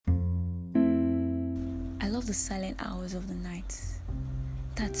love the silent hours of the night.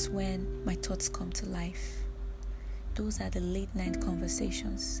 That's when my thoughts come to life. Those are the late night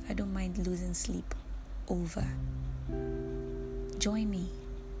conversations I don't mind losing sleep over. Join me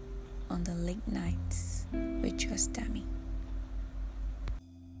on the late nights with Just Dammy.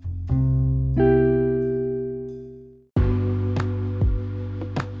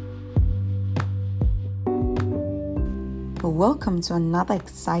 Welcome to another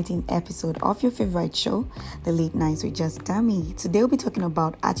exciting episode of your favorite show, The Late Nights with Just Dammy. Today we'll be talking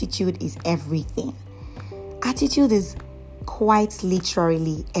about attitude is everything. Attitude is quite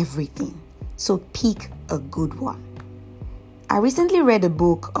literally everything. So pick a good one. I recently read a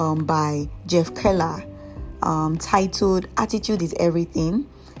book by Jeff Keller titled Attitude is Everything.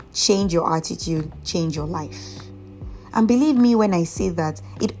 Change your attitude, change your life. And believe me when I say that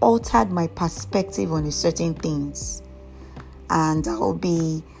it altered my perspective on certain things. And I'll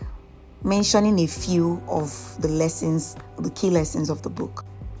be mentioning a few of the key lessons of the book.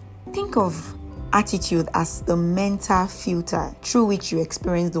 Think of attitude as the mental filter through which you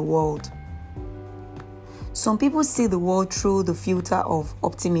experience the world. Some people see the world through the filter of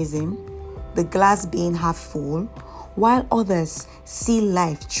optimism, the glass being half full, while others see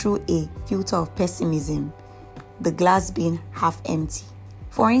life through a filter of pessimism, the glass being half empty.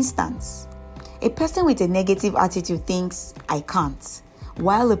 For instance, a person with a negative attitude thinks, I can't,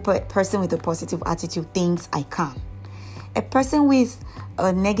 while a person with a positive attitude thinks, I can. A person with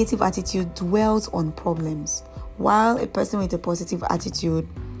a negative attitude dwells on problems, while a person with a positive attitude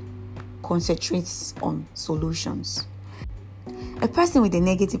concentrates on solutions. A person with a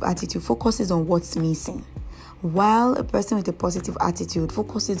negative attitude focuses on what's missing, while a person with a positive attitude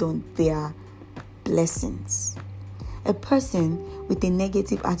focuses on their blessings. A person with a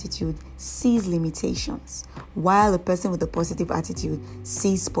negative attitude sees limitations, while a person with a positive attitude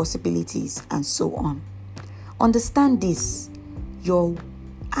sees possibilities, and so on. Understand this: your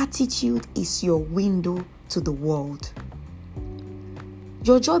attitude is your window to the world.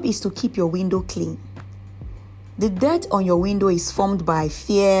 Your job is to keep your window clean. The dirt on your window is formed by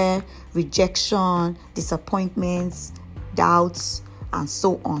fear, rejection, disappointments, doubts, and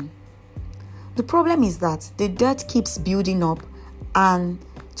so on. The problem is that the dirt keeps building up and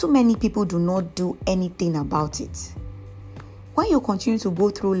too many people do not do anything about it. When you continue to go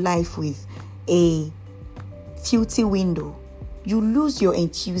through life with a filthy window, you lose your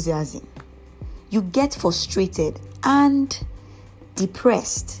enthusiasm. You get frustrated and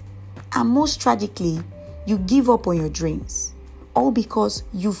depressed. And most tragically, you give up on your dreams. All because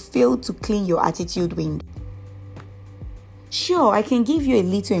you failed to clean your attitude window. Sure, I can give you a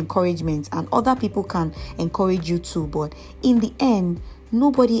little encouragement and other people can encourage you too, but in the end,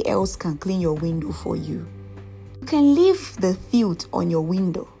 nobody else can clean your window for you. You can leave the filth on your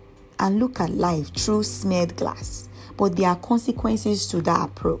window and look at life through smeared glass, but there are consequences to that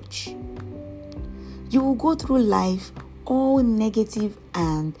approach. You will go through life all negative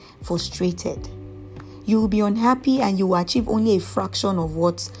and frustrated. You will be unhappy and you will achieve only a fraction of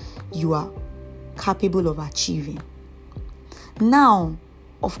what you are capable of achieving. Now,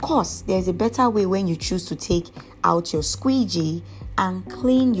 of course, there's a better way when you choose to take out your squeegee and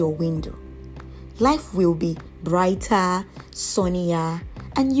clean your window. Life will be brighter, sunnier,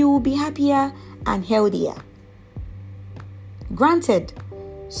 and you will be happier and healthier. Granted,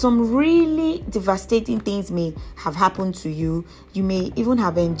 some really devastating things may have happened to you. You may even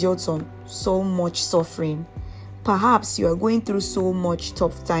have endured so much suffering. Perhaps you are going through so much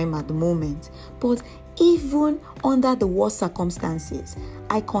tough time at the moment, but even under the worst circumstances,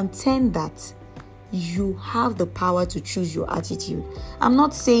 I contend that you have the power to choose your attitude. I'm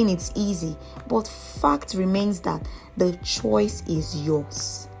not saying it's easy, but fact remains that the choice is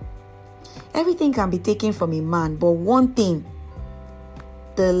yours. Everything can be taken from a man, but one thing,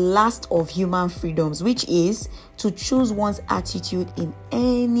 the last of human freedoms, which is to choose one's attitude in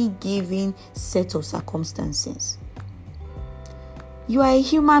any given set of circumstances. You are a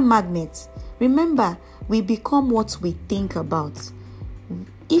human magnet. Remember, we become what we think about.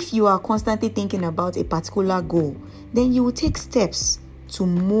 If you are constantly thinking about a particular goal, then you will take steps to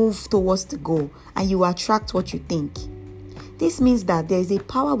move towards the goal and you attract what you think. This means that there is a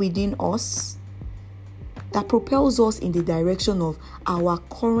power within us that propels us in the direction of our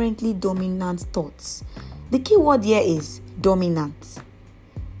currently dominant thoughts. The key word here is dominant.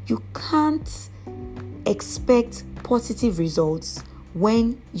 You can't expect positive results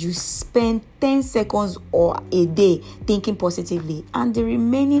when you spend 10 seconds or a day thinking positively and the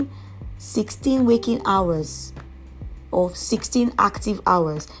remaining 16 waking hours or 16 active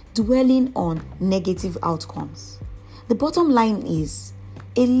hours dwelling on negative outcomes. The bottom line is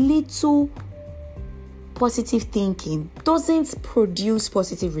a little positive thinking doesn't produce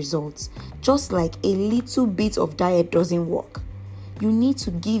positive results. Just like a little bit of diet doesn't work, you need to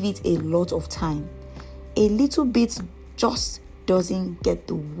give it a lot of time. A little bit just doesn't get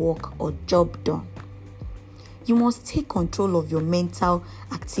the work or job done. You must take control of your mental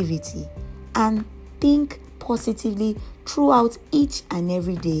activity and think positively throughout each and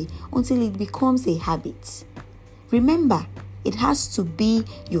every day until it becomes a habit. Remember, it has to be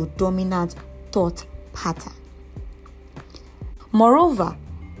your dominant thought pattern. Moreover,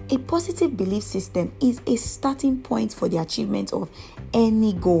 a positive belief system is a starting point for the achievement of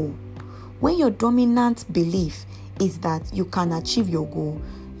any goal. When your dominant belief is that you can achieve your goal,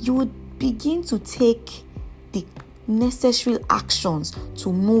 you would begin to take the necessary actions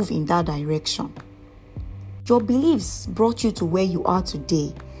to move in that direction. Your beliefs brought you to where you are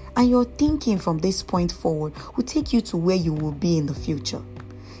today, and your thinking from this point forward will take you to where you will be in the future.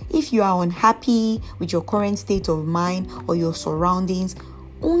 If you are unhappy with your current state of mind or your surroundings,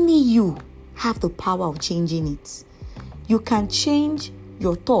 only you have the power of changing it. You can change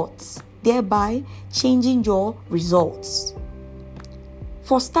your thoughts, thereby changing your results.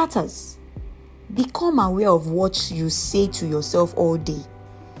 For starters, become aware of what you say to yourself all day.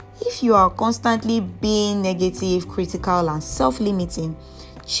 If you are constantly being negative, critical, and self-limiting,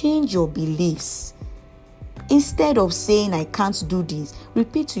 change your beliefs. Instead of saying, "I can't do this,"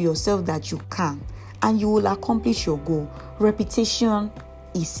 repeat to yourself that you can, and you will accomplish your goal. Repetition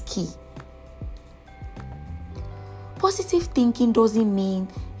is key. Positive thinking doesn't mean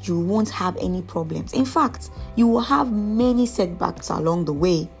you won't have any problems. In fact, you will have many setbacks along the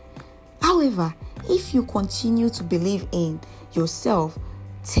way. However, if you continue to believe in yourself,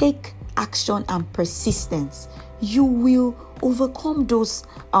 take action and persistence, you will overcome those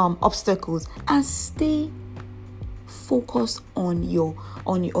obstacles and stay focused on your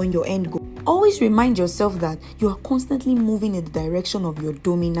end goal. Always remind yourself that you are constantly moving in the direction of your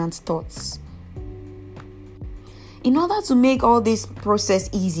dominant thoughts. In order to make all this process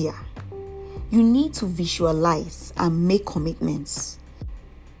easier, you need to visualize and make commitments.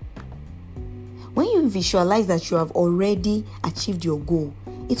 When you visualize that you have already achieved your goal,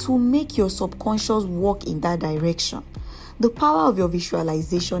 it will make your subconscious work in that direction. The power of your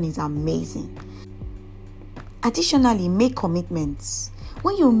visualization is amazing. Additionally, make commitments.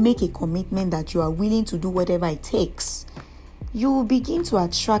 When you make a commitment that you are willing to do whatever it takes, you will begin to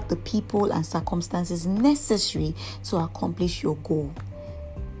attract the people and circumstances necessary to accomplish your goal.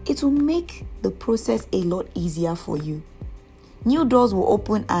 It will make the process a lot easier for you. New doors will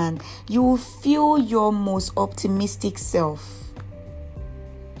open and you will feel your most optimistic self.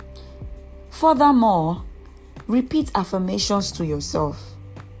 Furthermore, repeat affirmations to yourself.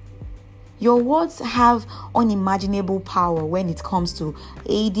 Your words have unimaginable power when it comes to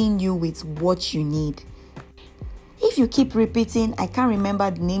aiding you with what you need. If you keep repeating, "I can't remember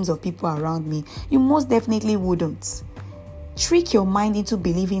the names of people around me," you most definitely wouldn't. Trick your mind into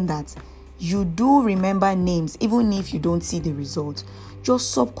believing that you do remember names even if you don't see the result. Your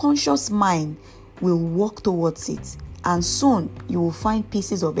subconscious mind will work towards it, and soon you will find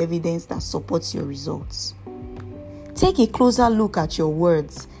pieces of evidence that supports your results. Take a closer look at your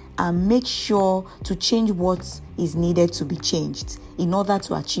words and make sure to change what is needed to be changed in order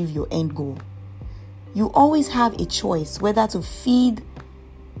to achieve your end goal. You always have a choice whether to feed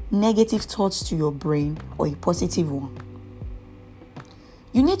negative thoughts to your brain or a positive one.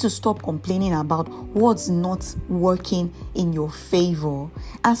 You need to stop complaining about what's not working in your favor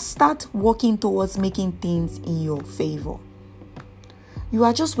and start working towards making things in your favor. You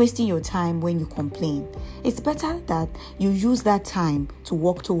are just wasting your time when you complain. It's better that you use that time to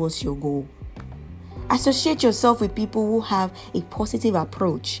work towards your goal. Associate yourself with people who have a positive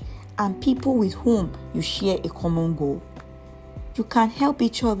approach and people with whom you share a common goal. You can help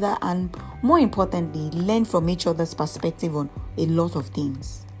each other and, more importantly, learn from each other's perspective on a lot of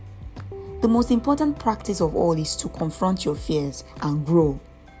things. The most important practice of all is to confront your fears and grow.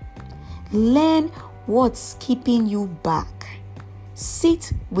 Learn what's keeping you back.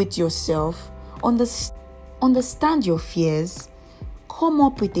 Sit with yourself, understand your fears, come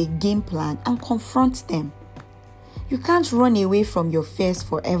up with a game plan and confront them. You can't run away from your fears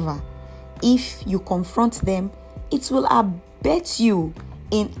forever. If you confront them, it will abet you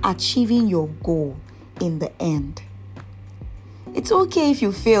in achieving your goal in the end. It's okay if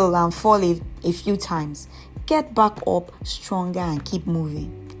you fail and fall a few times. Get back up stronger and keep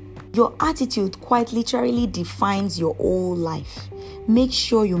moving. Your attitude quite literally defines your whole life. Make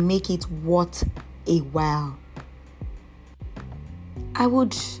sure you make it worth a while. I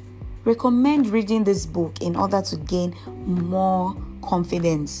would recommend reading this book in order to gain more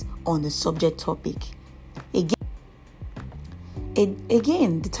confidence on the subject topic.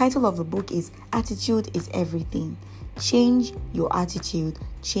 Again, the title of the book is Attitude is Everything. Change Your Attitude,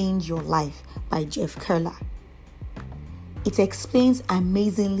 Change Your Life by Jeff Kerler. It explains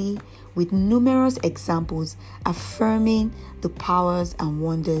amazingly with numerous examples affirming the powers and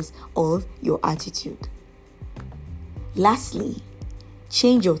wonders of your attitude. Lastly,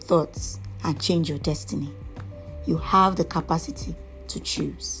 change your thoughts and change your destiny. You have the capacity to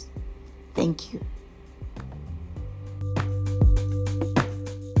choose. Thank you.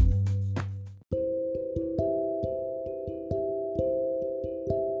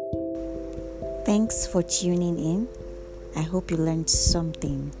 Thanks for tuning in. I hope you learned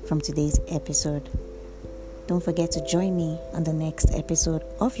something from today's episode. Don't forget to join me on the next episode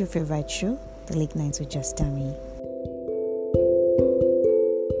of your favorite show, The Late Nights with Just Tammy.